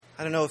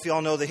I don't know if you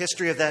all know the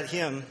history of that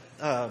hymn.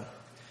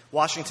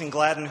 Washington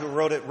Gladden, who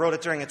wrote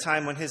it during a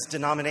time when his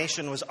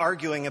denomination was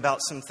arguing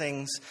about some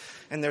things.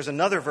 And there's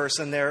another verse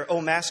in there,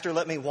 "O Master,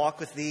 let me walk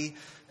with thee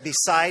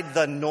beside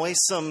the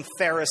noisome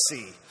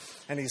Pharisee."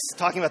 And he's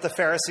talking about the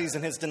Pharisees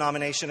in his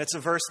denomination. It's a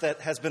verse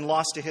that has been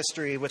lost to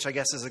history, which I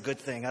guess is a good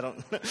thing. I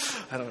don't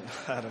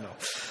know.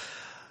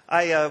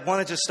 I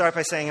want to just start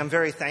by saying I'm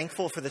very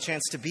thankful for the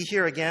chance to be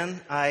here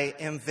again. I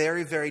am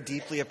very, very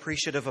deeply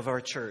appreciative of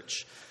our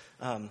church.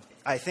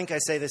 I think I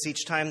say this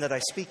each time that I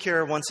speak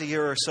here once a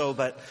year or so,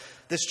 but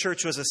this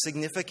church was a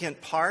significant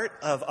part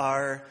of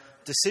our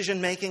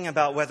decision-making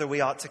about whether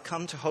we ought to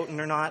come to Houghton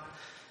or not.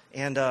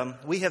 And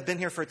we have been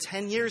here for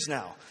 10 years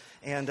now.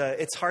 And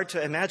it's hard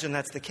to imagine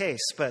that's the case,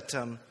 but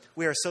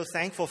we are so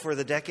thankful for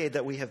the decade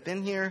that we have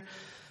been here,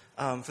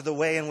 for the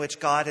way in which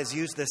God has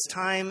used this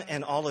time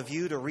and all of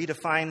you to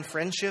redefine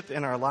friendship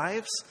in our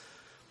lives.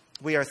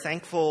 We are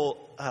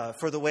thankful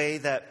for the way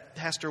that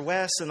Pastor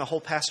Wes and the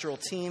whole pastoral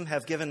team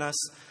have given us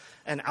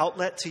an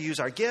outlet to use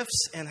our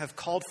gifts and have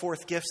called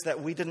forth gifts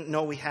that we didn't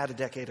know we had a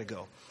decade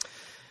ago.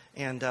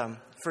 And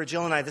for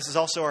Jill and I, this is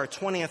also our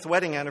 20th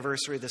wedding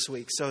anniversary this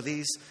week. So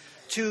these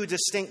two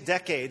distinct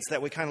decades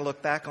that we kind of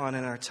look back on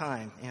in our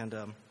time. And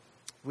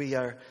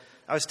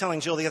I was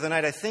telling Jill the other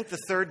night, I think the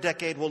third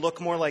decade will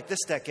look more like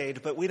this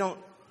decade, but we don't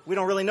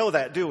really know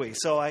that, do we?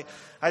 So I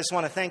just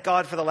want to thank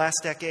God for the last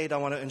decade. I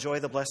want to enjoy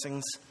the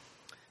blessings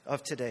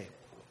of today.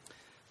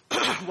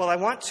 Well, I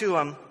want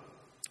to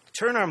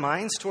turn our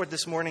minds toward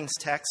this morning's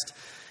text,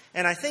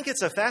 and I think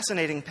it's a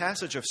fascinating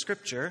passage of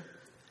Scripture.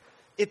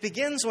 It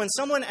begins when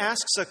someone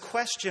asks a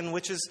question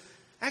which is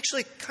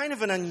actually kind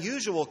of an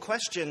unusual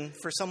question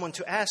for someone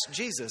to ask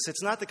Jesus.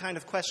 It's not the kind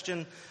of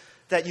question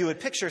that you would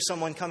picture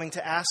someone coming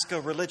to ask a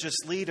religious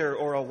leader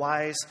or a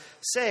wise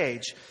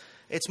sage.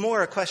 It's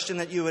more a question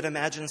that you would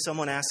imagine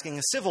someone asking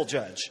a civil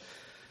judge.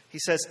 He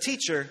says,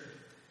 "Teacher,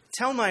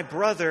 tell my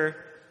brother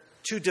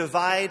to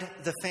divide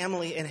the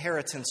family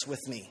inheritance with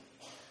me."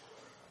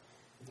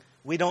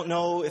 We don't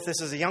know if this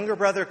is a younger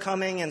brother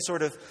coming and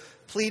sort of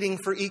pleading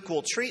for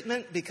equal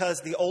treatment because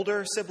the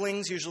older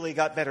siblings usually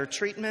got better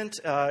treatment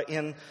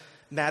in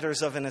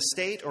matters of an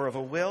estate or of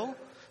a will.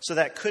 So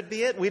that could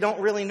be it. We don't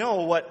really know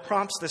what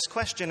prompts this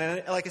question.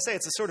 And like I say,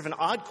 it's a sort of an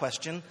odd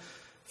question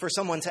for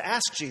someone to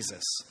ask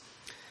Jesus.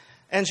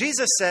 And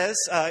Jesus says,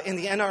 in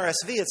the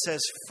NRSV, it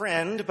says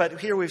friend, but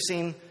here we've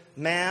seen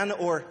man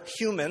or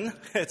human.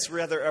 It's a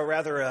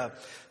rather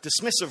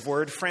dismissive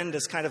word. Friend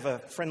is kind of a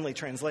friendly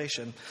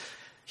translation.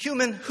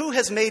 Human, who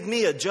has made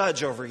me a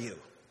judge over you?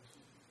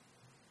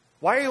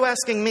 Why are you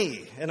asking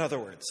me, in other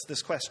words,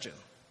 this question?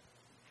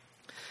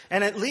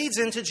 And it leads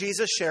into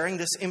Jesus sharing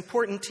this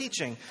important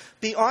teaching.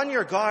 Be on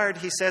your guard,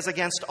 he says,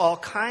 against all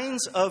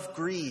kinds of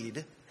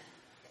greed,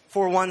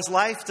 for one's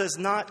life does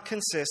not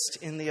consist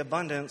in the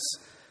abundance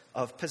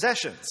of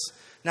possessions.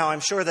 Now,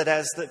 I'm sure that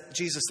as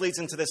Jesus leads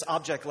into this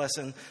object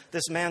lesson,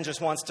 this man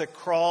just wants to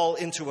crawl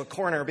into a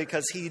corner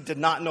because he did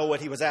not know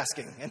what he was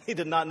asking. And he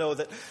did not know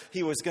that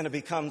he was going to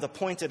become the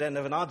pointed end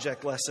of an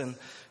object lesson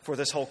for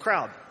this whole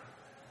crowd.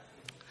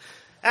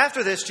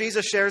 After this,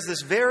 Jesus shares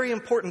this very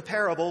important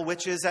parable,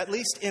 which is at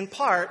least in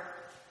part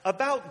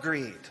about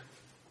greed.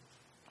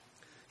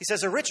 He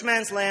says, a rich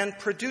man's land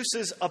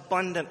produces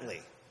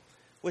abundantly,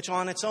 which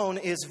on its own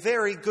is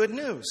very good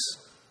news.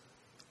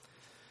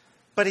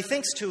 But he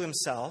thinks to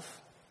himself,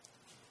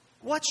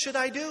 what should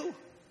I do?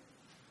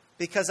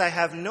 Because I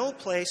have no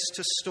place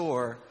to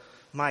store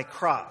my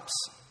crops.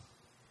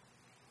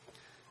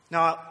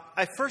 Now,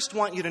 I first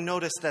want you to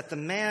notice that the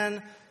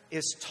man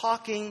is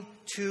talking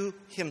to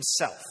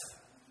himself.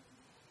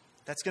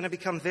 That's going to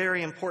become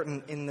very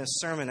important in this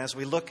sermon as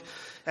we look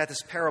at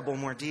this parable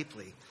more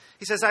deeply.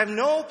 He says, I have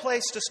no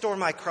place to store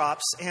my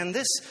crops, and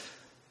this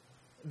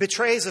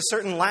betrays a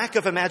certain lack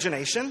of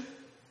imagination.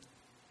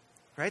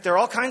 Right? There are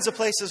all kinds of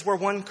places where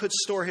one could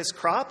store his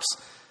crops.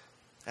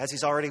 As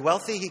he's already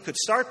wealthy, he could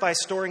start by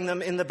storing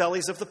them in the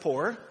bellies of the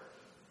poor.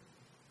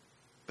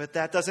 But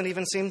that doesn't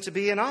even seem to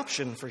be an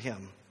option for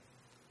him.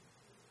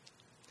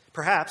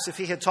 Perhaps if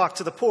he had talked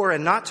to the poor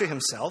and not to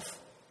himself,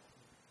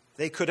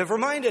 they could have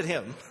reminded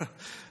him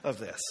of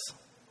this.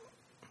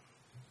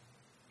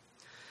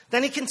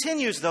 Then he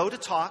continues, though, to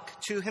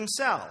talk to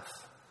himself.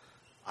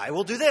 I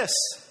will do this.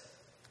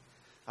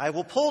 I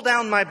will pull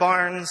down my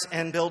barns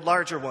and build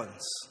larger ones,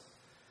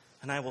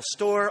 and I will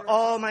store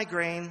all my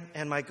grain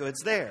and my goods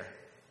there.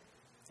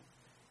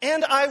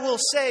 And I will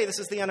say, this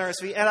is the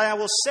NRSV, and I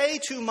will say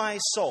to my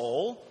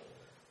soul,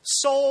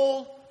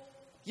 soul,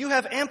 you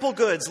have ample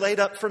goods laid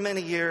up for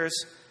many years.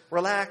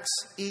 Relax,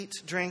 eat,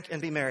 drink, and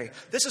be merry.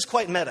 This is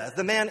quite meta.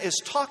 The man is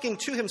talking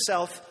to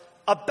himself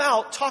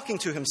about talking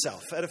to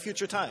himself at a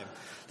future time.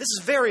 This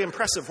is very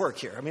impressive work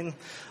here. I mean,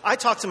 I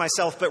talk to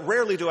myself, but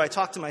rarely do I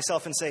talk to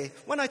myself and say,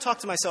 when I talk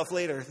to myself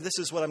later, this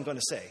is what I'm going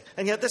to say.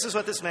 And yet this is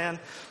what this man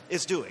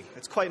is doing.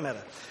 It's quite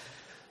meta.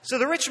 So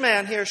the rich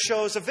man here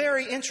shows a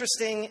very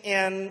interesting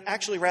and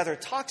actually rather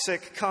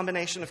toxic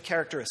combination of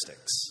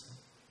characteristics.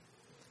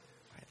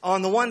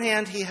 On the one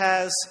hand, he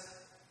has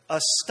a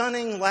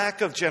stunning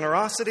lack of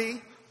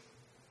generosity.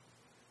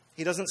 He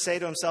He doesn't say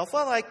to himself,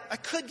 well, I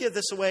could give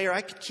this away or I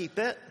could keep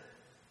it.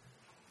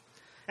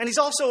 And he's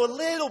also a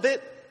little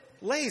bit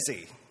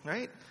lazy,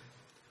 right?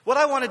 What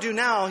I want to do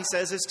now, he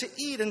says, is to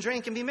eat and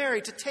drink and be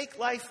merry, to take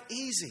life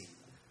easy,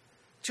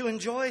 to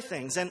enjoy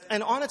things. And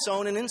on its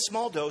own and in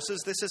small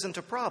doses, this isn't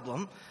a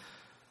problem.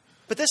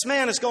 But this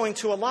man is going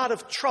to a lot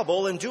of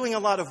trouble and doing a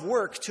lot of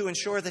work to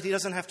ensure that he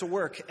doesn't have to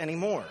work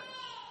anymore.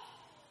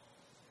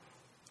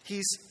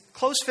 He's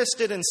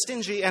close-fisted and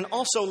stingy and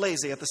also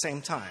lazy at the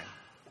same time.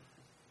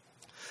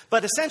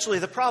 But essentially,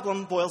 the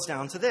problem boils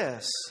down to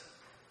this.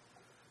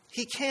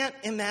 He can't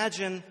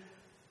imagine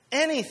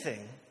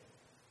anything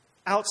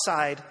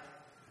outside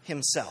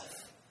himself.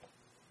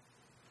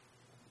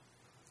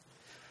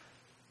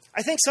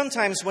 I think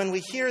sometimes when we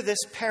hear this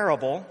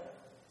parable,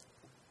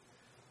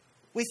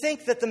 we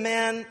think that the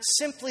man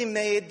simply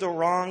made the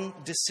wrong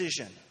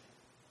decision.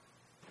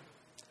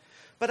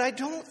 But I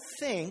don't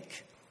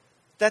think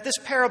that this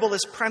parable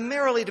is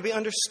primarily to be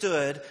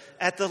understood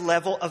at the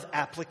level of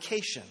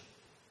application.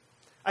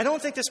 I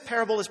don't think this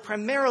parable is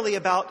primarily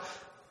about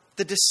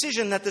the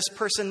decision that this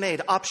person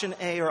made, option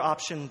A or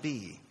option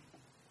B.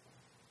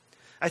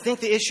 I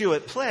think the issue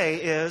at play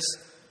is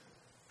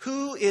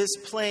who is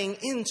playing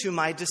into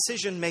my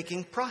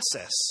decision-making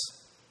process?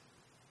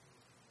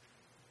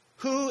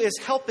 Who is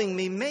helping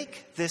me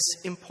make this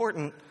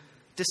important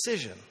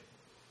decision?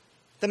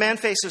 The man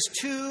faces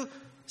two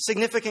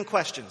significant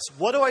questions.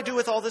 What do I do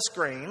with all this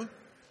grain?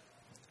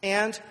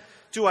 And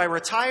do I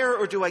retire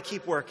or do I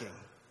keep working?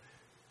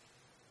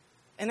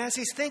 And as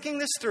he's thinking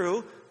this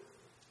through,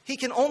 he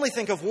can only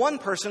think of one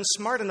person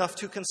smart enough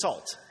to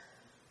consult: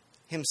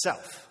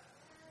 himself.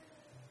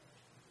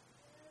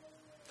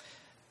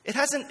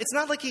 It's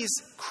not like he's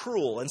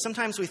cruel, and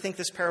sometimes we think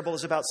this parable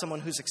is about someone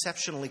who's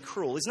exceptionally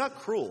cruel. He's not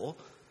cruel.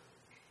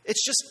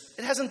 It's just,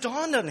 it hasn't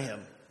dawned on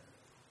him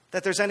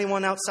that there's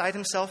anyone outside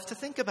himself to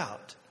think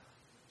about.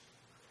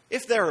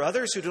 If there are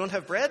others who don't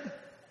have bread,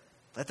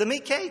 let them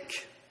eat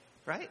cake,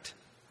 right?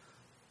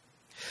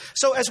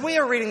 So as we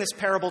are reading this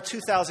parable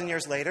 2,000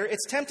 years later,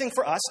 it's tempting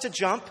for us to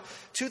jump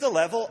to the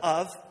level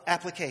of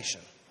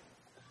application,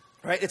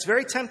 right? It's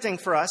very tempting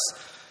for us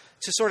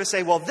to sort of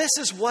say, well, this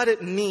is what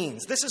it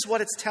means. This is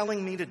what it's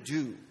telling me to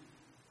do.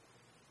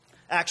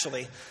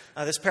 Actually,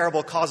 this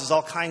parable causes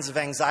all kinds of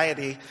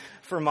anxiety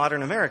for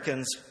modern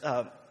Americans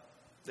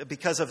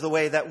because of the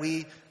way that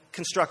we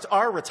construct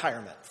our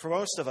retirement. For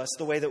most of us,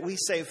 the way that we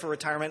save for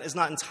retirement is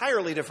not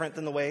entirely different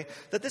than the way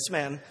that this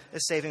man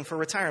is saving for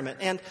retirement.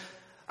 And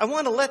I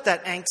want to let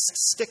that angst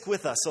stick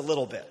with us a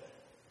little bit.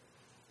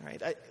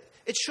 Right?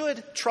 It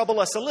should trouble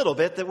us a little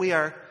bit that we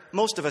are,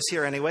 most of us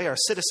here anyway, are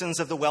citizens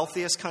of the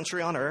wealthiest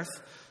country on earth,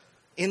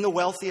 in the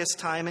wealthiest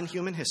time in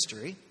human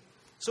history.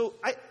 So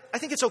I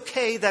think it's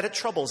okay that it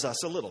troubles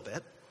us a little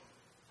bit.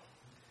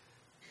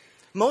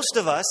 Most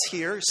of us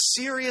here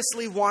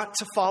seriously want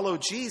to follow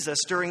Jesus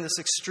during this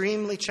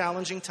extremely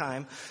challenging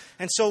time.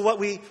 And so what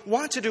we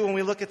want to do when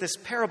we look at this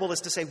parable is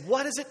to say,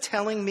 what is it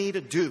telling me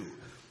to do?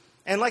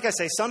 And like I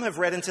say, some have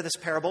read into this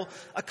parable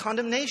a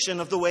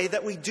condemnation of the way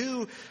that we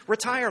do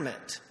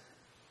retirement.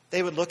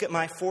 They would look at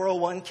my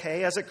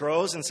 401k as it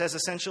grows and says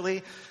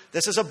essentially,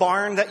 this is a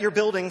barn that you're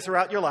building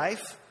throughout your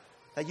life,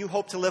 that you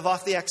hope to live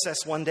off the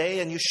excess one day,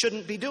 and you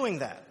shouldn't be doing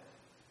that.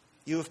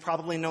 You have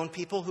probably known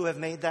people who have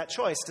made that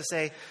choice to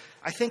say,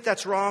 I think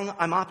that's wrong,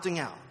 I'm opting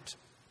out.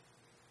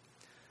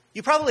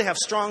 You probably have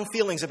strong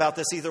feelings about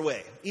this either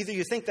way. Either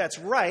you think that's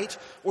right,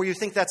 or you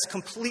think that's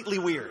completely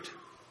weird.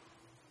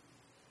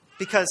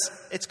 Because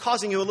it's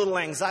causing you a little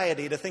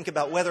anxiety to think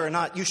about whether or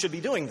not you should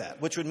be doing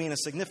that, which would mean a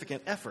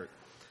significant effort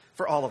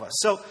for all of us.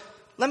 So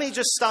let me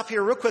just stop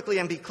here real quickly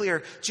and be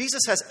clear.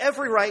 Jesus has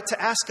every right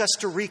to ask us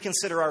to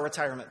reconsider our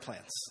retirement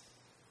plans.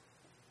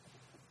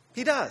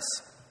 He does.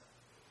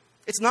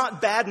 It's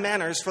not bad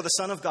manners for the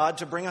Son of God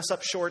to bring us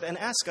up short and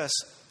ask us,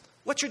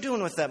 what you're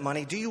doing with that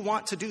money, do you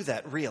want to do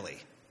that really?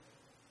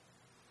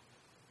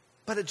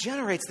 But it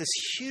generates this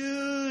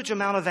huge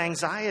amount of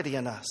anxiety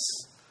in us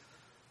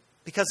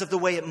because of the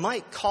way it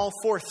might call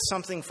forth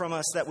something from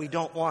us that we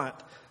don't want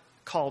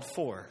called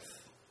forth.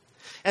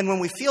 And when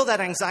we feel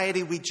that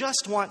anxiety, we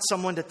just want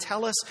someone to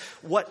tell us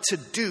what to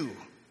do.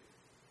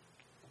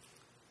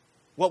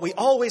 What we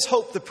always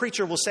hope the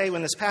preacher will say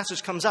when this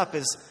passage comes up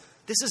is,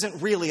 this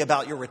isn't really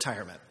about your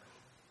retirement.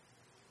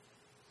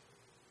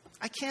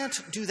 I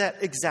can't do that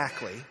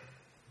exactly.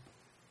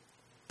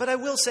 But I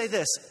will say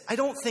this, I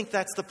don't think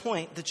that's the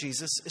point that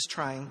Jesus is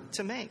trying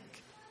to make.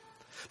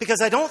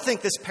 Because I don't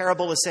think this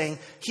parable is saying,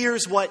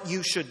 here's what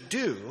you should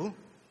do.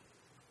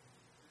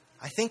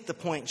 I think the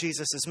point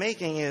Jesus is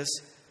making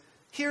is,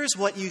 here's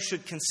what you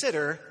should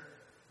consider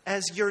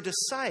as you're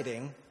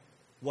deciding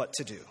what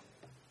to do.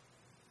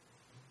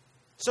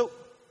 So,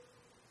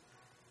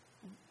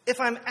 if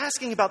I'm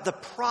asking about the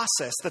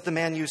process that the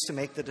man used to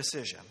make the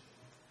decision,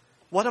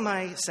 what am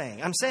I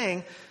saying? I'm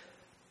saying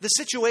the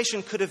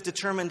situation could have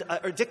determined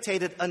or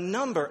dictated a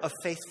number of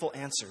faithful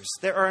answers.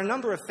 There are a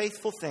number of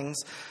faithful things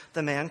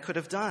the man could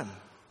have done.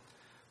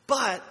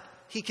 But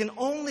he can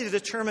only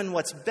determine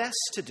what's best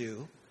to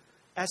do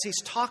as he's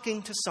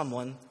talking to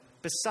someone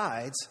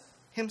besides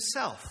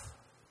himself.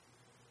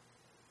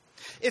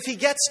 If he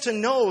gets to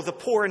know the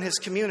poor in his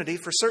community,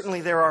 for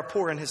certainly there are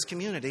poor in his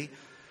community,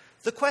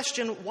 the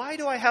question, why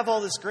do I have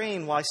all this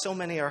grain while so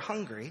many are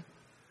hungry?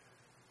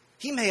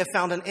 He may have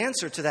found an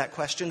answer to that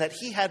question that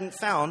he hadn't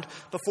found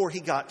before he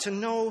got to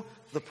know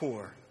the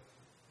poor.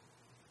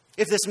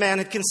 If this man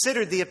had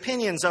considered the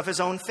opinions of his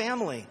own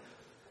family,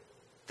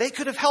 they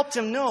could have helped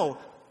him know,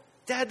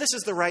 Dad, this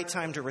is the right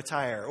time to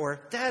retire, or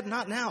Dad,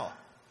 not now.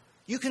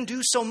 You can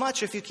do so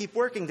much if you keep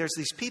working. There's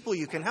these people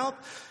you can help,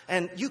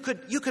 and you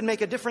could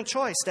make a different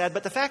choice, Dad.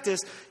 But the fact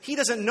is, he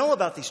doesn't know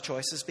about these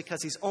choices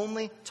because he's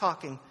only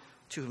talking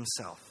to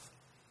himself.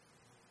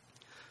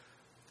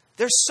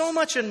 There's so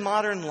much in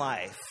modern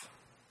life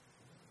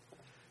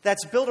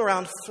that's built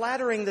around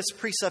flattering this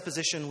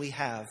presupposition we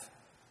have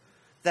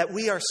that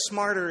we are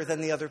smarter than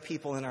the other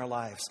people in our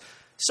lives.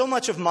 So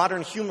much of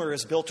modern humor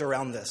is built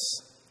around this.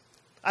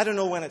 I don't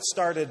know when it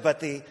started, but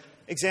the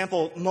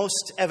example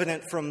most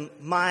evident from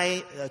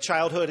my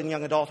childhood and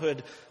young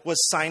adulthood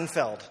was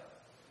Seinfeld.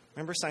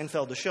 Remember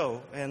Seinfeld, the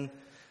show? And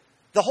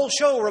the whole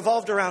show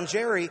revolved around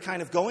Jerry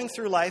kind of going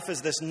through life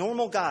as this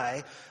normal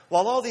guy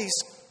while all these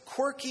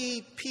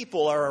quirky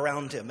people are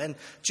around him. And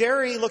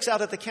Jerry looks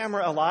out at the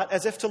camera a lot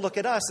as if to look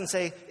at us and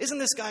say, isn't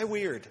this guy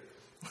weird?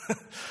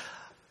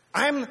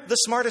 I'm the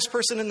smartest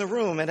person in the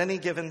room at any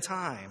given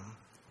time.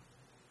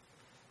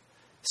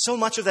 So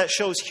much of that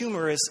show's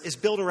humor is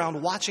built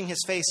around watching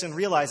his face and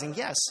realizing,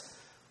 yes,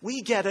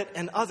 we get it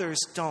and others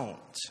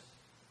don't.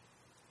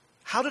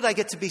 How did I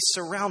get to be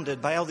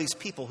surrounded by all these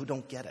people who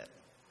don't get it?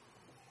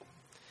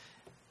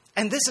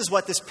 And this is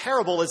what this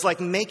parable is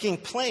like making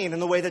plain in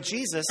the way that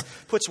Jesus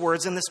puts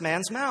words in this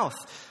man's mouth.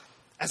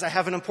 As I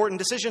have an important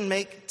decision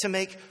to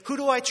make, who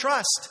do I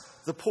trust?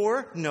 The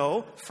poor?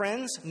 No.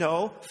 Friends?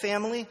 No.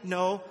 Family?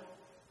 No.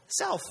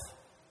 Self?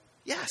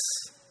 Yes.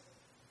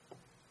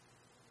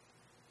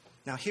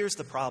 Now here's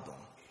the problem.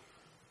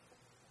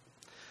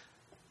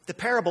 The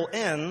parable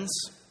ends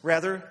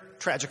rather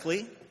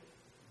tragically.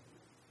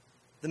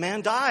 The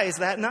man dies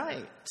that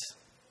night.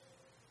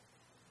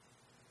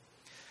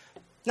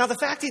 Now, the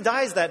fact he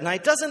dies that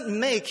night doesn't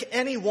make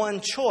any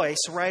one choice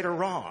right or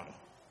wrong.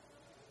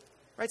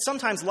 Right?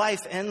 Sometimes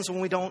life ends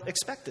when we don't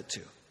expect it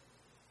to.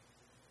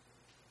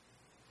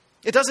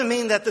 It doesn't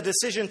mean that the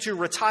decision to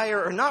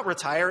retire or not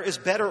retire is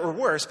better or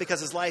worse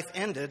because his life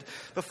ended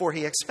before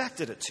he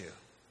expected it to.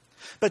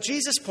 But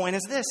Jesus' point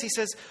is this. He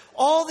says,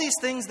 all these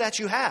things that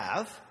you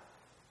have,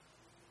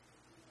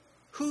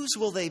 whose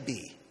will they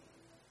be?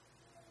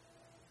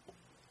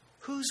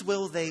 Whose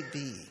will they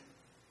be?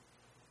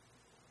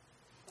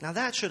 Now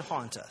that should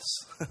haunt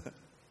us.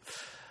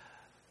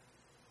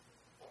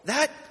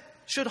 That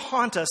should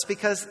haunt us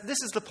because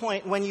this is the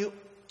point. When you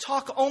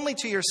talk only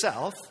to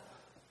yourself,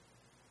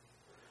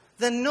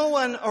 then no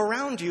one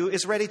around you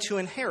is ready to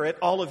inherit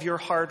all of your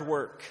hard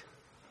work.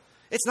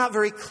 It's not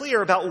very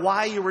clear about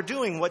why you were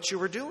doing what you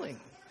were doing.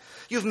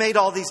 You've made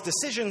all these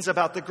decisions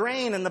about the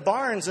grain and the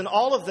barns, and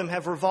all of them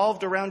have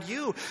revolved around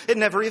you. It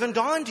never even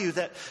dawned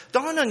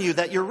on you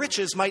that your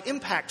riches might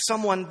impact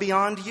someone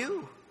beyond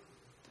you.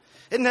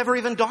 It never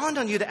even dawned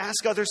on you to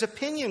ask others'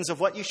 opinions of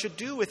what you should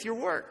do with your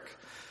work.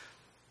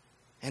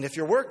 And if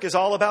your work is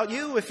all about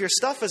you, if your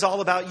stuff is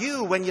all about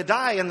you, when you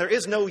die and there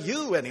is no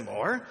you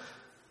anymore,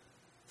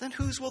 then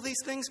whose will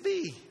these things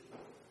be?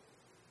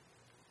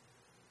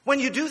 When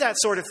you do that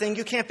sort of thing,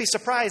 you can't be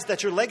surprised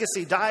that your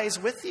legacy dies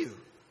with you.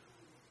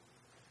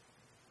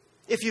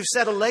 If you've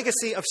set a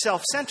legacy of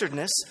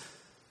self-centeredness,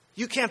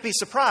 you can't be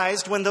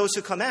surprised when those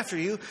who come after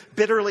you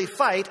bitterly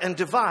fight and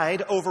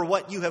divide over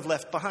what you have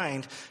left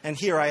behind. And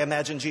here I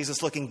imagine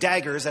Jesus looking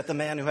daggers at the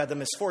man who had the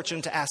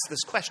misfortune to ask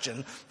this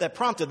question that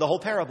prompted the whole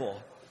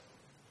parable.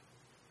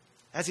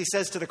 As he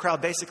says to the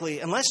crowd, basically,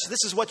 unless this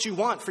is what you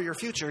want for your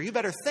future, you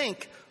better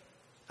think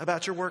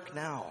about your work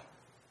now.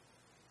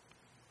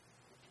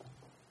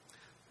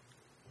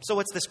 So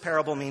what's this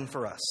parable mean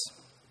for us?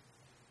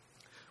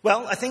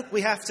 Well, I think we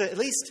have to at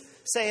least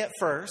say at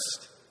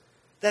first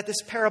that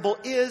this parable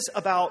is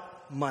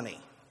about money.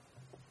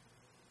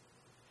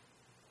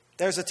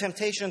 There's a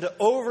temptation to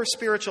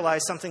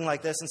over-spiritualize something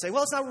like this and say,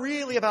 well, it's not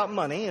really about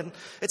money, and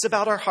it's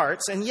about our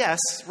hearts. And yes,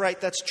 right,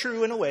 that's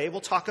true in a way.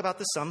 We'll talk about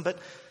this some, but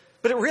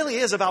it really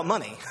is about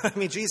money. I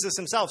mean, Jesus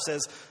himself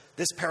says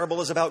this parable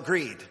is about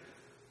greed.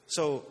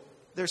 So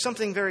there's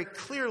something very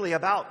clearly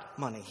about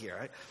money here.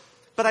 Right?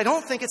 But I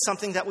don't think it's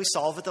something that we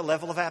solve at the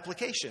level of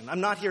application. I'm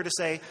not here to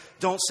say,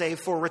 don't save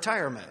for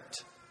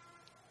retirement.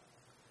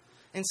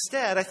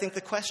 Instead, I think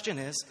the question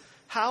is,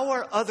 how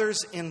are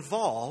others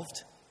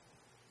involved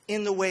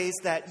in the ways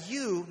that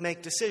you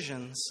make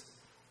decisions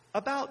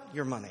about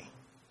your money?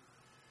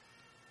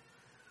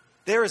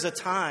 There is a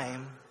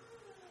time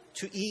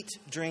to eat,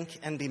 drink,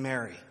 and be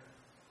merry.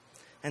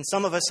 And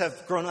some of us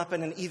have grown up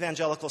in an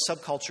evangelical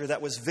subculture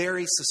that was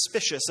very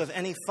suspicious of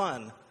any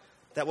fun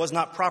that was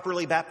not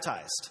properly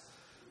baptized.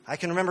 I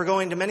can remember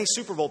going to many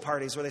Super Bowl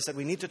parties where they said,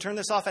 we need to turn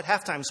this off at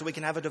halftime so we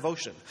can have a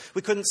devotion.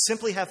 We couldn't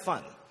simply have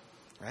fun,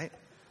 right?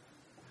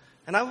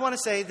 And I want to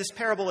say this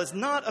parable is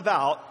not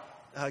about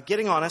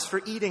getting on us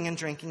for eating and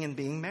drinking and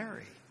being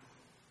merry.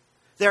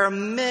 There are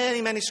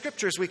many, many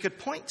scriptures we could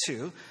point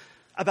to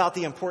about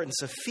the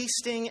importance of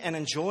feasting and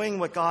enjoying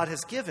what God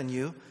has given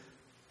you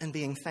and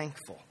being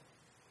thankful.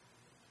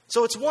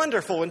 So it's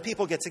wonderful when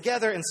people get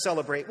together and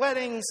celebrate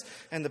weddings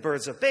and the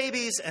births of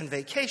babies and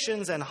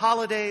vacations and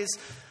holidays.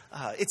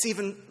 It's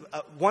even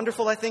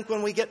wonderful, I think,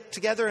 when we get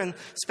together and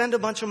spend a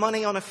bunch of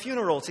money on a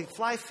funeral to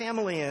fly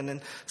family in and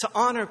to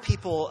honor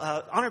people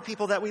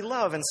that we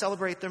love and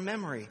celebrate their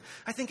memory.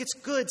 I think it's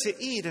good to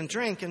eat and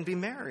drink and be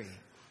merry.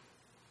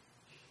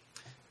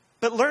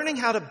 But learning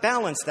how to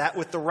balance that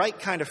with the right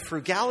kind of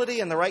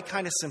frugality and the right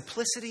kind of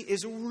simplicity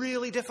is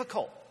really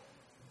difficult.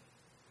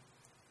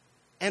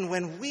 And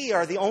when we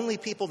are the only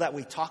people that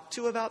we talk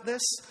to about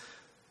this,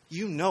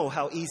 you know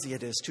how easy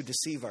it is to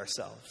deceive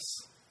ourselves.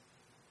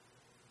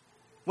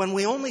 When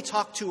we only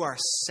talk to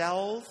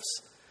ourselves,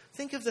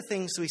 think of the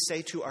things we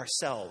say to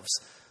ourselves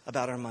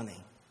about our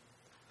money.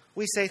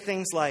 We say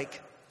things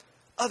like,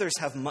 others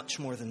have much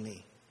more than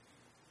me.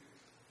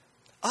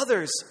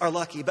 Others are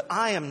lucky, but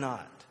I am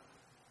not.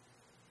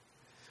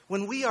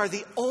 When we are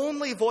the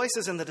only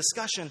voices in the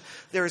discussion,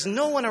 there is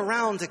no one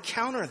around to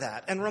counter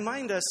that and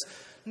remind us,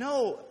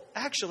 no,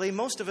 actually,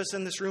 most of us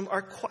in this room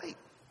are quite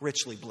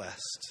richly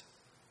blessed.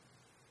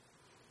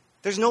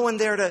 There's no one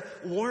there to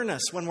warn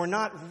us when we're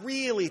not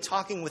really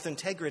talking with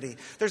integrity.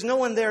 There's no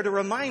one there to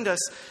remind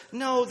us,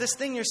 no, this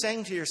thing you're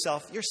saying to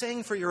yourself, you're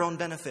saying for your own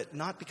benefit,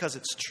 not because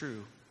it's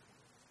true.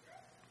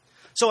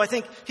 So I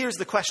think here's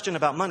the question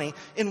about money.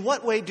 In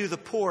what way do the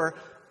poor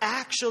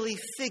actually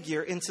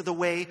figure into the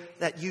way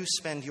that you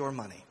spend your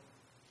money?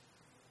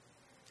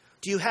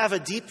 Do you have a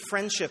deep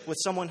friendship with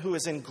someone who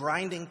is in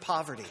grinding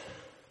poverty?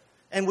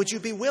 And would you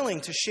be willing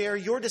to share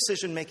your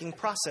decision-making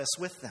process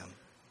with them?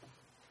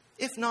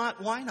 If not,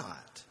 why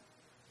not?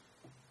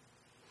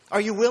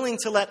 Are you willing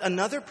to let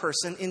another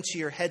person into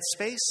your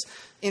headspace,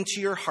 into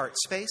your heart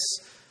space,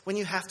 when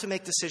you have to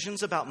make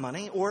decisions about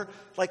money? Or,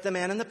 like the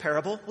man in the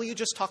parable, will you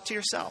just talk to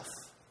yourself?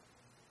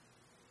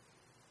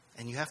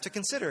 And you have to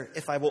consider,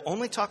 if I will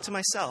only talk to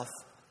myself,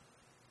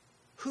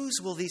 whose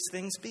will these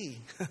things be?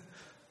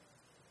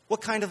 What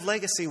kind of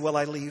legacy will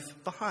I leave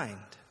behind?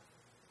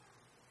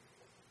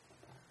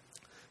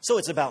 So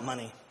it's about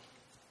money.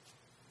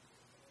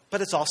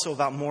 But it's also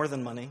about more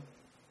than money.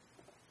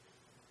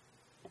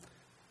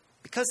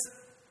 Because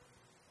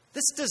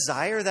this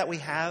desire that we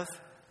have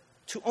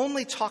to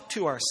only talk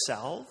to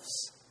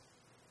ourselves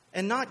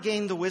and not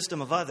gain the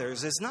wisdom of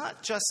others is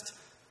not just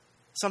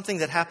something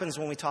that happens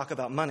when we talk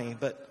about money,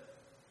 but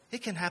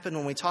it can happen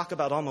when we talk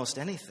about almost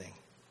anything.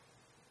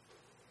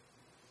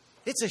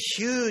 It's a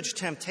huge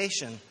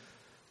temptation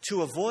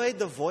to avoid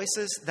the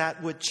voices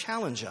that would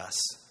challenge us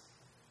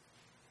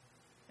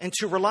and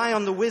to rely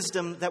on the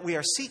wisdom that we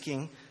are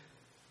seeking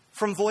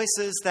from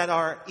voices that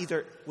are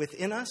either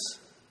within us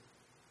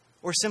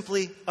or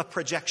simply a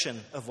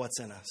projection of what's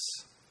in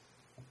us.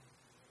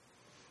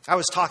 I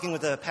was talking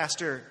with a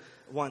pastor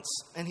once,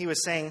 and he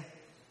was saying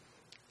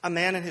a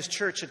man in his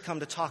church had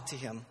come to talk to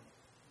him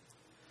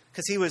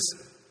because he was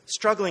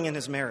struggling in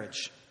his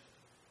marriage.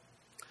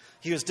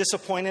 He was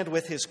disappointed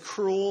with his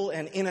cruel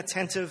and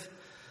inattentive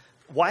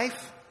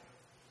wife.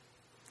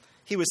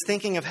 He was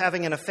thinking of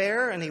having an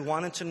affair, and he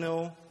wanted to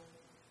know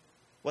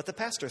what the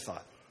pastor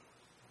thought.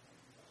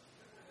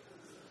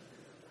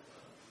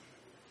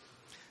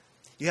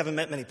 You haven't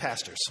met many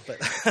pastors, but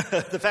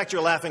the fact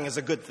you're laughing is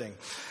a good thing.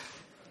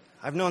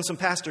 I've known some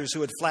pastors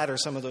who would flatter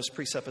some of those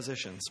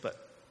presuppositions, but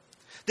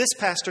this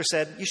pastor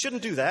said, you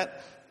shouldn't do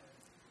that.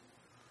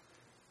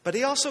 But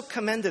he also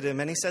commended him,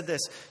 and he said this,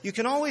 you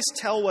can always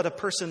tell what a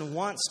person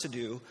wants to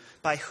do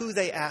by who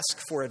they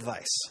ask for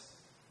advice.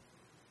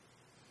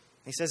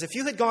 He says, if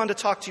you had gone to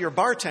talk to your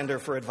bartender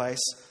for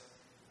advice,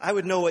 I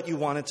would know what you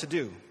wanted to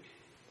do.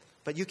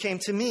 But you came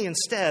to me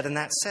instead, and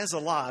that says a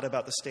lot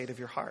about the state of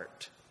your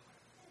heart.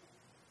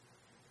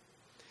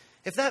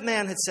 If that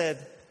man had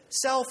said,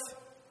 self,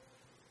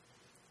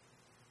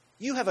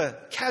 you have a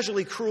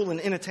casually cruel and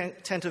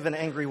inattentive and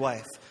angry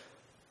wife.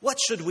 What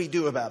should we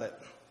do about it?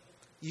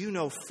 You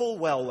know full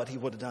well what he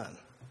would have done.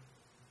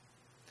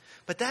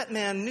 But that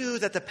man knew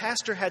that the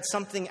pastor had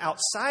something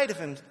outside of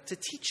him to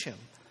teach him.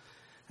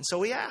 And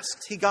so he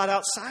asked. He got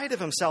outside of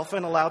himself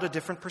and allowed a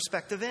different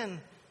perspective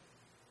in.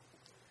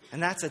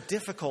 And that's a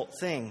difficult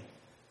thing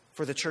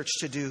for the church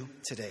to do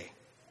today.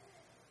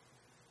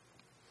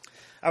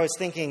 I was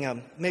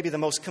thinking maybe the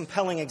most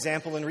compelling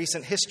example in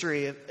recent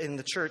history in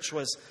the church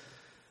was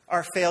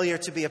our failure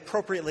to be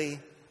appropriately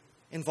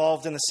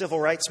involved in the civil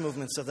rights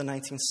movements of the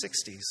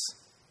 1960s.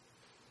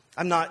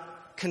 I'm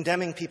not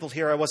condemning people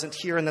here. I wasn't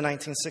here in the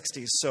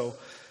 1960s, so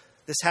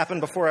this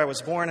happened before I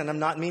was born, and I'm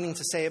not meaning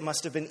to say it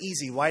must have been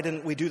easy. Why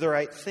didn't we do the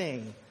right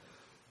thing?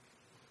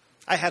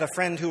 I had a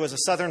friend who was a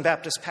Southern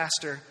Baptist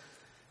pastor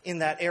in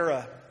that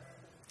era,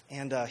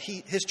 and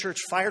his church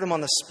fired him on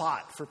the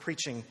spot for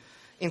preaching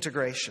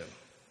integration.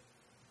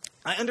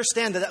 I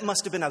understand that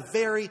must have been a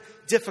very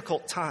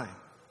difficult time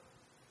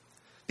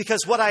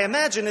Because what I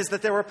imagine is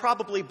that there were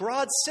probably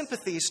broad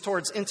sympathies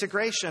towards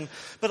integration,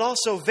 but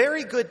also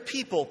very good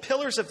people,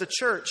 pillars of the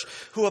church,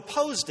 who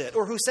opposed it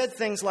or who said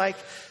things like,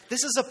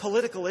 this is a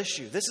political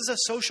issue, this is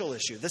a social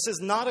issue, this is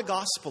not a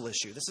gospel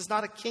issue, this is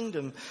not a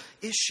kingdom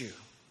issue.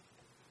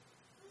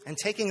 And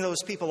taking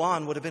those people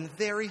on would have been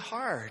very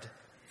hard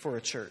for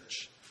a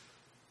church.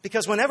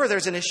 Because whenever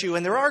there's an issue,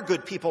 and there are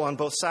good people on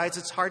both sides,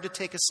 it's hard to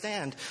take a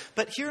stand.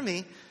 But hear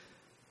me,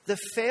 the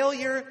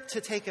failure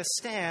to take a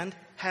stand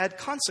had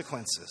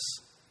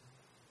consequences.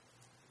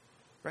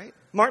 Right?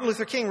 Martin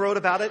Luther King wrote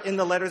about it in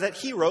the letter that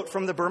he wrote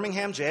from the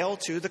Birmingham jail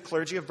to the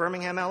clergy of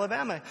Birmingham,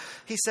 Alabama.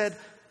 He said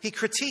he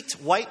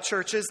critiqued white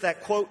churches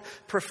that, quote,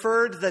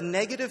 preferred the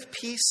negative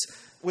peace,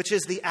 which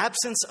is the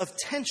absence of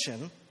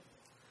tension,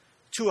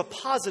 to a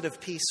positive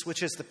peace,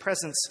 which is the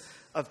presence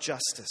of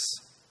justice.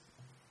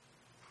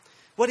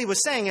 What he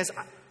was saying is,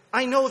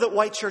 I know that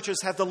white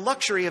churches have the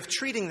luxury of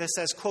treating this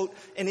as, quote,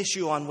 an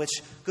issue on which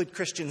good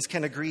Christians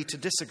can agree to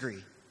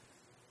disagree.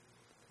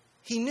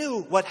 He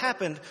knew what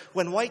happened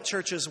when white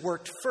churches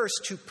worked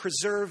first to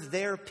preserve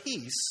their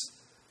peace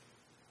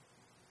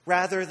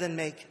rather than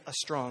make a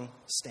strong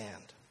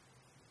stand.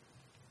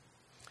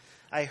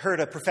 I heard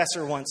a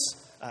professor once,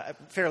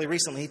 fairly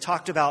recently, he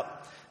talked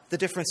about the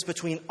difference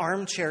between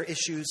armchair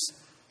issues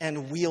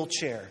and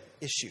wheelchair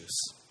issues.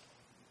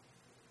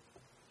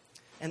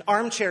 And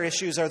armchair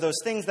issues are those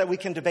things that we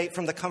can debate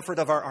from the comfort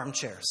of our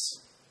armchairs.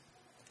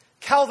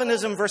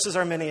 Calvinism versus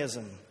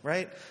Arminianism,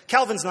 right?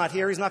 Calvin's not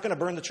here. He's not going to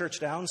burn the church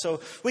down. So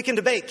we can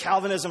debate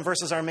Calvinism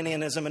versus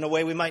Arminianism in a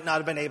way we might not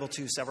have been able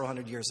to several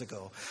hundred years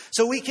ago.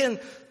 So we can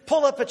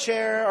pull up a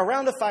chair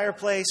around a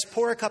fireplace,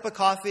 pour a cup of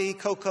coffee,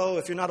 cocoa.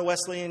 If you're not a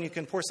Wesleyan, you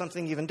can pour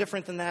something even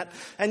different than that.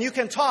 And you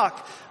can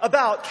talk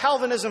about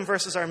Calvinism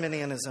versus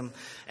Arminianism.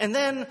 And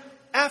then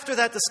after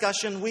that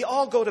discussion, we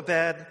all go to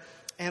bed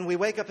and we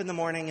wake up in the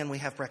morning and we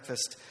have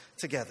breakfast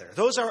together.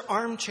 Those are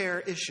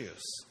armchair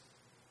issues.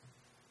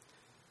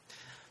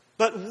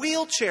 But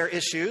wheelchair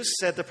issues,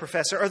 said the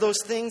professor, are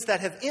those things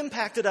that have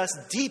impacted us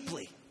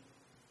deeply.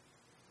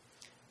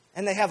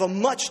 And they have a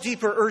much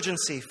deeper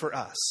urgency for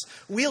us.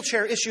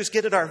 Wheelchair issues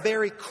get at our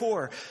very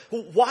core.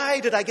 Why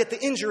did I get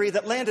the injury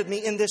that landed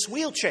me in this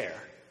wheelchair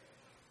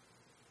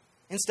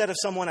instead of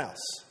someone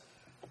else?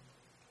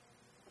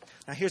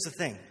 Now here's the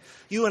thing.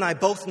 You and I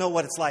both know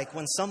what it's like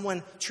when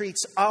someone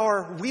treats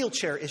our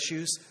wheelchair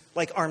issues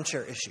like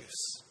armchair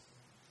issues.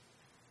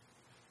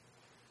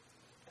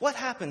 What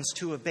happens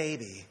to a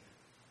baby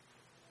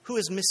who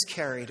is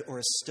miscarried or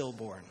is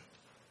stillborn?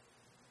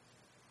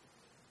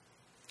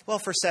 Well,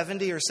 for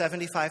 70 or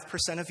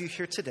 75% of you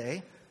here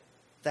today,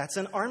 that's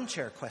an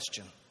armchair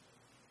question.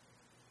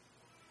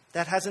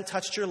 That hasn't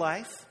touched your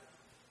life.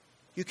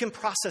 You can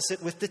process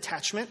it with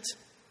detachment.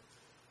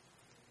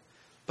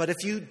 But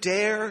if you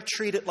dare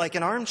treat it like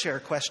an armchair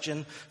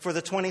question for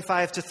the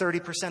 25 to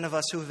 30% of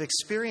us who have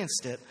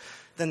experienced it,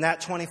 then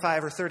that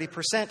 25 or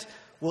 30%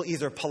 will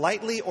either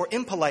politely or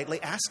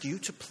impolitely ask you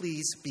to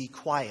please be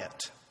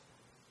quiet.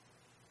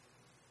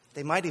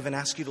 They might even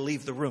ask you to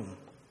leave the room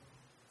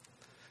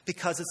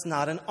because it's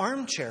not an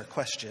armchair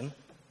question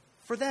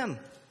for them.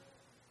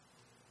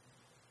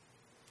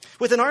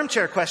 With an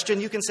armchair question,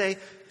 you can say,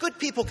 good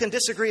people can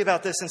disagree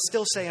about this and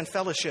still say in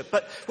fellowship.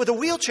 But with a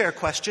wheelchair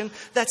question,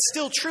 that's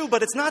still true,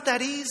 but it's not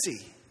that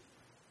easy.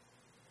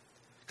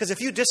 Because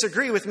if you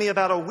disagree with me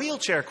about a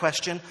wheelchair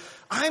question,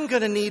 I'm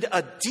going to need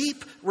a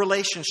deep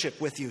relationship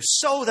with you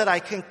so that I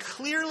can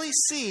clearly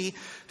see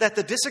that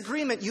the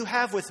disagreement you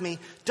have with me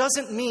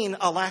doesn't mean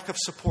a lack of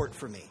support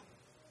for me.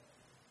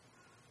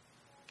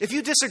 If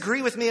you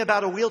disagree with me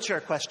about a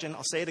wheelchair question,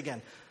 I'll say it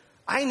again,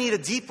 I need a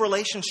deep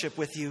relationship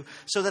with you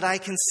so that I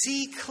can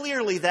see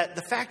clearly that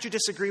the fact you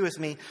disagree with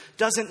me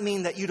doesn't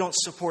mean that you don't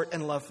support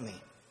and love me.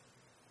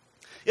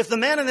 If the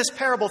man in this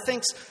parable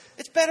thinks,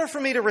 it's better for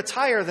me to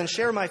retire than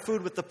share my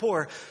food with the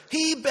poor,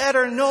 he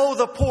better know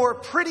the poor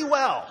pretty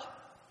well.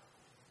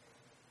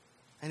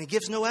 And he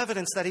gives no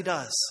evidence that he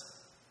does.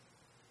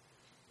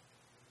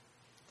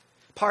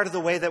 Part of the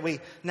way that we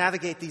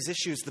navigate these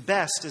issues the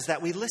best is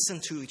that we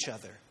listen to each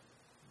other.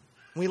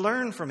 We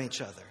learn from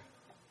each other.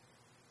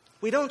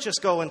 We don't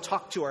just go and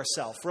talk to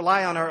ourselves,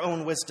 rely on our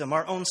own wisdom,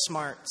 our own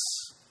smarts.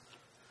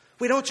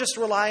 We don't just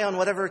rely on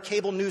whatever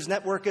cable news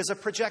network is a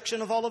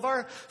projection of all of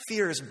our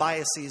fears,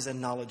 biases,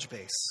 and knowledge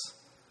base.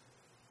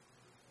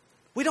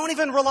 We don't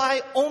even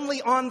rely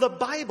only on the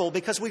Bible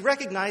because we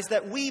recognize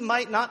that we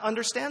might not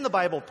understand the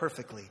Bible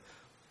perfectly.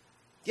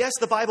 Yes,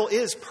 the Bible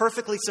is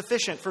perfectly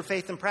sufficient for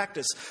faith and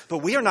practice, but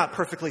we are not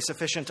perfectly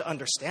sufficient to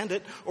understand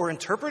it or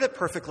interpret it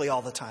perfectly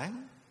all the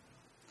time.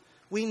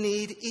 We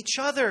need each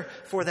other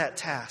for that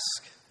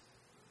task.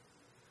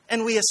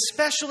 And we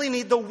especially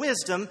need the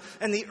wisdom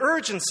and the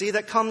urgency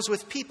that comes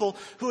with people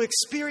who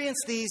experience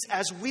these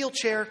as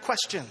wheelchair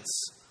questions.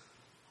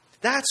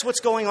 That's what's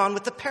going on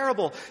with the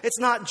parable. It's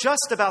not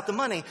just about the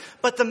money,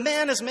 but the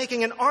man is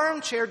making an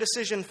armchair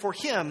decision for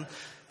him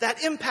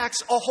that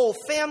impacts a whole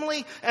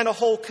family and a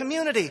whole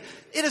community.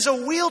 It is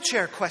a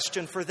wheelchair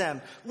question for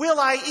them. Will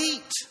I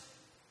eat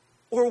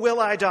or will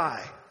I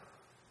die?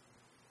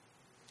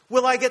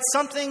 Will I get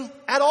something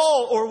at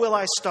all, or will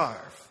I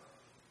starve?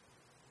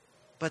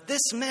 But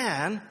this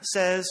man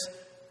says,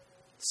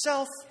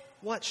 Self,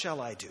 what shall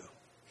I do?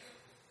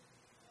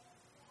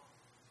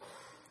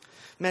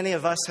 Many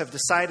of us have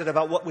decided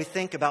about what we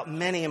think about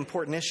many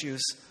important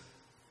issues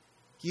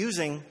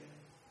using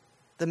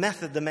the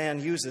method the man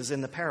uses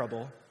in the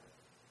parable.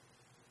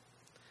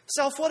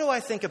 Self, what do I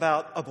think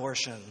about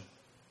abortion?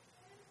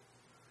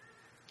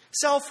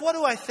 Self, what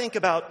do I think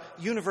about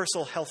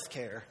universal health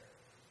care?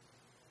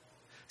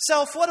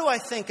 Self, what do I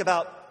think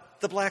about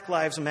the Black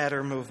Lives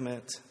Matter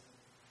movement?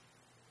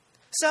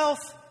 Self,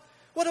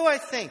 what do I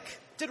think?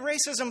 Did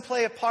racism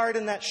play a part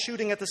in that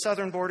shooting at the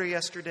southern border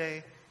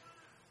yesterday?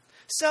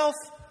 Self,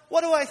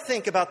 what do I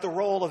think about the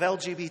role of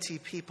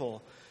LGBT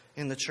people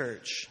in the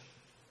church?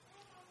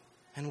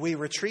 And we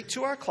retreat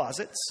to our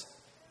closets.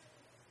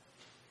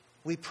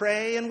 We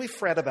pray and we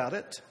fret about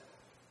it.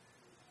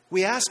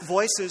 We ask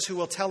voices who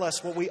will tell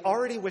us what we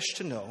already wish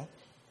to know.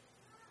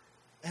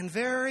 And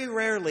very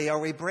rarely are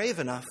we brave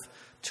enough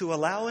to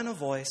allow in a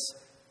voice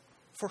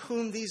for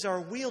whom these are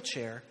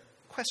wheelchair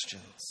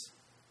questions.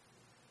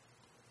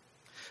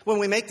 When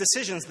we make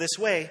decisions this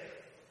way,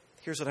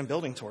 here's what I'm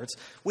building towards.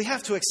 We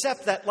have to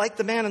accept that, like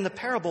the man in the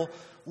parable,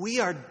 we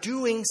are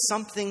doing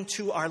something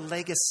to our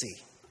legacy.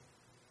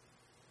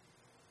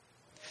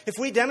 If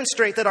we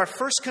demonstrate that our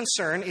first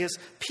concern is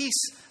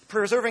peace,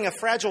 preserving a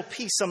fragile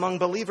peace among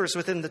believers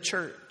within the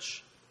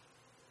church,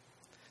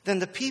 then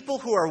the people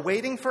who are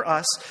waiting for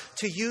us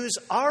to use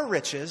our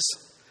riches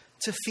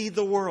to feed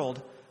the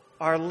world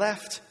are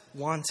left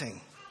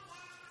wanting.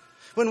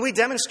 When we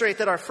demonstrate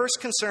that our first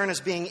concern is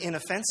being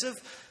inoffensive,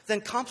 then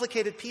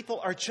complicated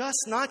people are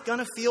just not going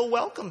to feel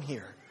welcome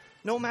here,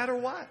 no matter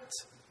what.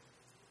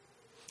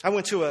 I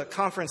went to a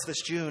conference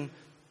this June.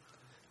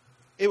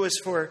 It was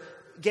for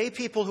gay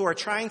people who are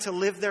trying to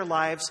live their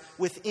lives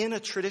within a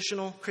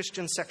traditional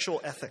Christian sexual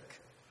ethic.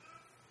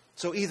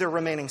 So either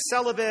remaining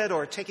celibate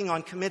or taking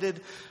on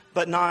committed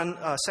but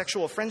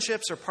non-sexual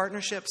friendships or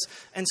partnerships.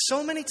 And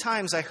so many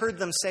times I heard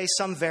them say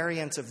some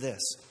variant of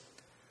this.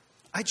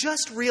 I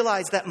just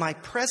realized that my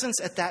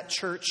presence at that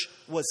church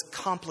was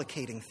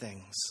complicating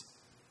things.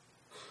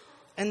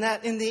 And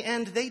that in the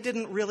end, they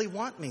didn't really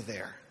want me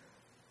there.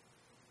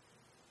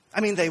 I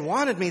mean, they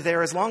wanted me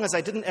there as long as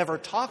I didn't ever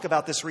talk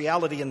about this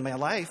reality in my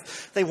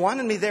life. They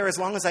wanted me there as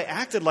long as I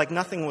acted like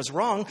nothing was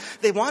wrong.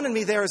 They wanted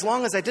me there as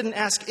long as I didn't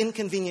ask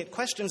inconvenient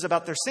questions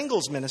about their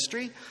singles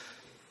ministry.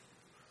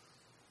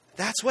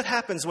 That's what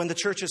happens when the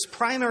church's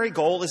primary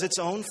goal is its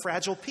own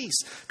fragile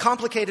peace.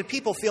 Complicated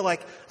people feel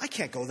like, I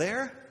can't go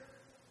there.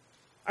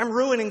 I'm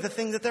ruining the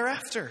thing that they're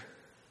after.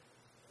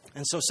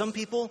 And so some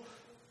people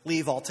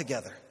leave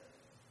altogether.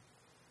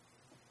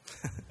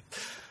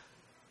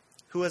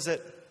 Who was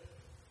it?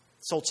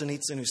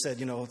 Solzhenitsyn, who said,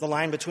 the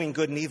line between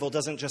good and evil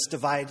doesn't just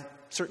divide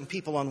certain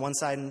people on one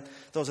side and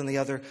those on the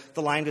other.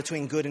 The line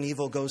between good and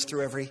evil goes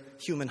through every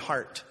human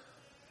heart.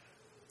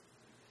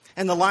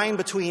 And the line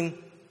between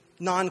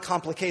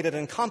non-complicated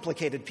and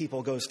complicated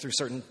people goes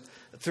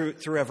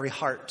through every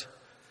heart.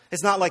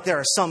 It's not like there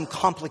are some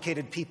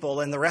complicated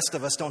people and the rest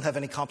of us don't have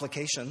any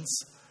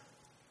complications.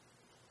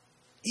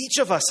 Each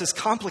of us is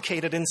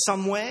complicated in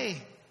some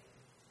way.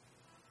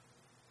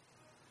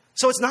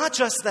 So it's not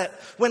just that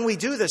when we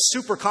do this,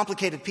 super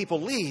complicated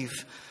people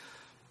leave.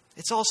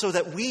 It's also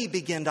that we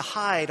begin to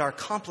hide our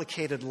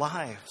complicated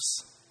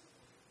lives.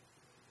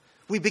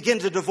 We begin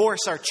to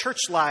divorce our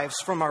church lives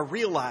from our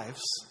real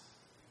lives.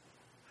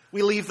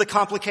 We leave the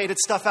complicated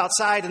stuff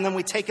outside and then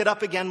we take it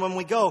up again when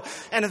we go.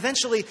 And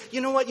eventually, you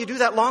know what? You do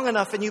that long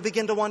enough and you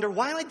begin to wonder,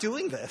 why am I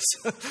doing this?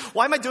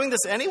 Why am I doing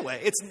this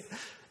anyway?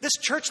 This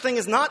church thing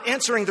is not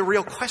answering the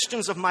real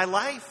questions of my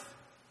life.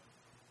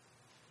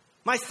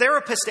 My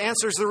therapist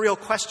answers the real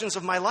questions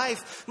of my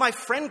life. My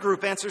friend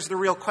group answers the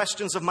real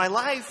questions of my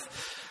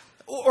life.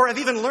 Or I've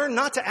even learned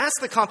not to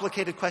ask the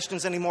complicated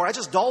questions anymore. I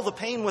just dull the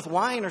pain with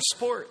wine or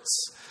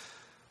sports.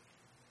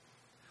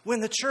 When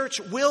the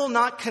church will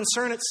not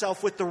concern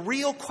itself with the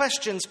real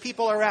questions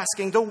people are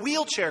asking, the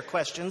wheelchair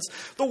questions,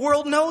 the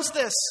world knows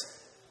this.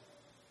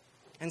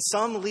 And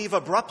some leave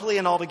abruptly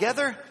and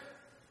altogether,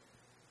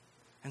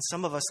 and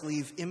some of us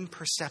leave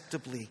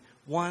imperceptibly,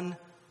 one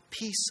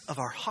piece of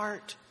our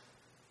heart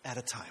at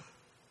a time.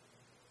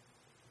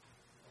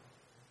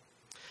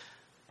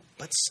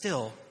 But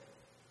still,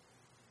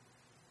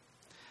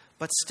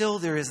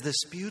 there is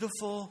this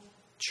beautiful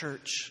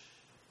church,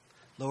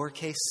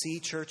 lowercase c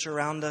church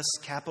around us,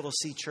 capital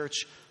C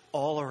church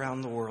all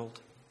around the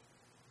world.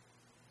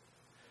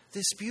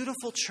 This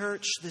beautiful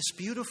church, this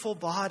beautiful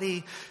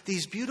body,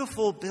 these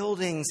beautiful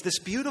buildings, this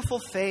beautiful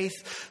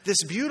faith,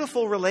 this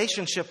beautiful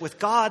relationship with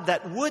God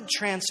that would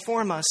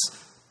transform us.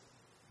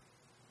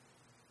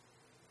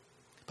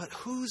 But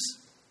whose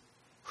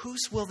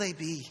will they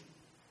be?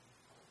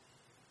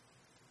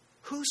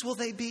 Whose will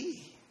they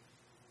be?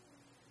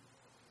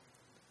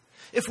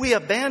 If we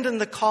abandon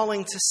the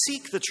calling to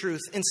seek the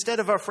truth instead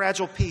of our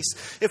fragile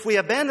peace, if we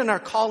abandon our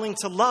calling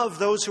to love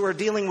those who are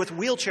dealing with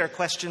wheelchair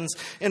questions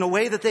in a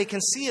way that they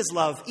can see as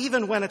love,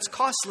 even when it's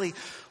costly,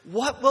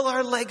 what will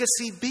our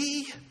legacy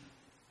be?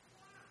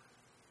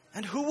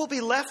 And who will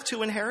be left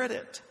to inherit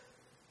it?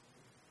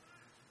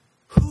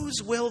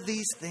 Whose will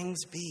these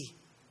things be?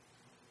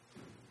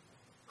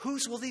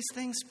 Whose will these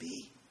things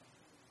be?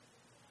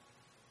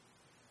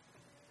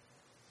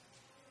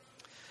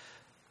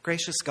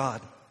 Gracious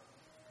God,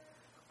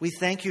 we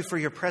thank you for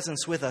your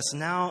presence with us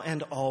now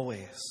and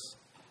always.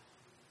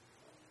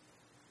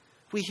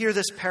 We hear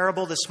this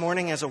parable this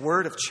morning as a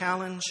word of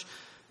challenge.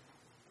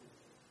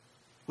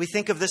 We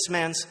think of this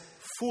man's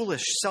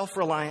foolish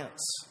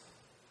self-reliance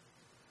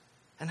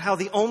and how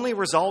the only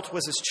result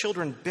was his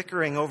children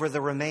bickering over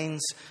the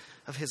remains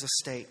of his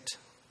estate.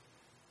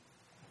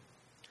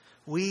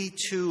 We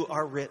too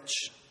are rich.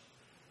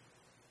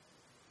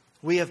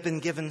 We have been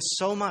given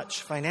so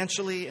much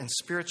financially and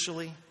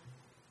spiritually.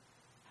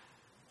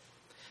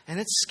 And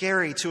it's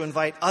scary to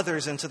invite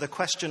others into the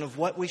question of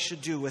what we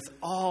should do with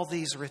all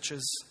these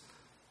riches.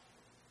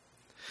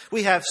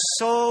 We have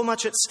so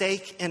much at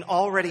stake in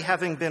already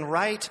having been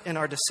right in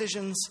our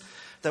decisions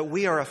that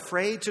we are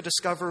afraid to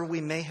discover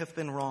we may have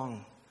been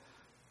wrong.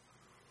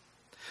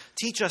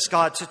 Teach us,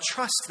 God, to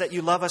trust that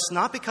you love us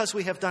not because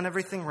we have done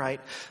everything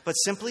right, but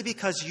simply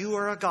because you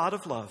are a God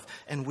of love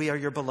and we are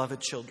your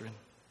beloved children.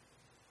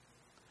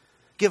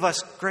 Give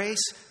us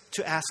grace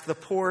to ask the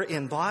poor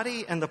in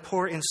body and the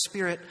poor in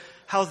spirit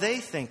how they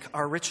think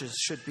our riches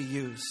should be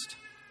used.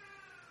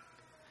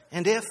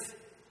 And if,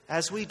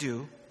 as we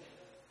do,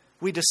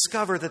 we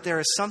discover that there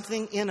is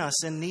something in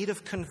us in need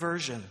of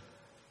conversion,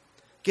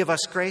 give us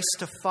grace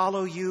to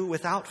follow you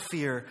without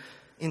fear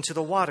into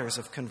the waters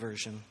of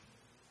conversion.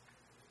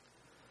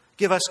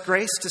 Give us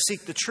grace to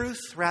seek the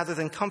truth rather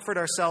than comfort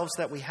ourselves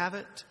that we have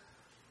it.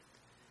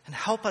 And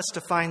help us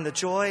to find the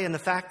joy in the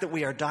fact that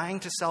we are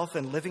dying to self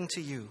and living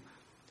to you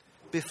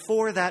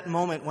before that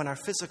moment when our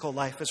physical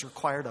life is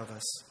required of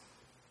us.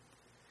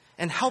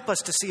 And help us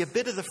to see a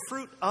bit of the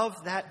fruit of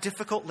that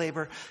difficult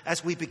labor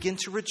as we begin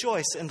to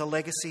rejoice in the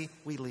legacy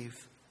we leave.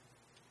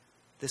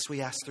 This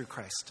we ask through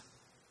Christ.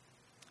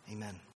 Amen.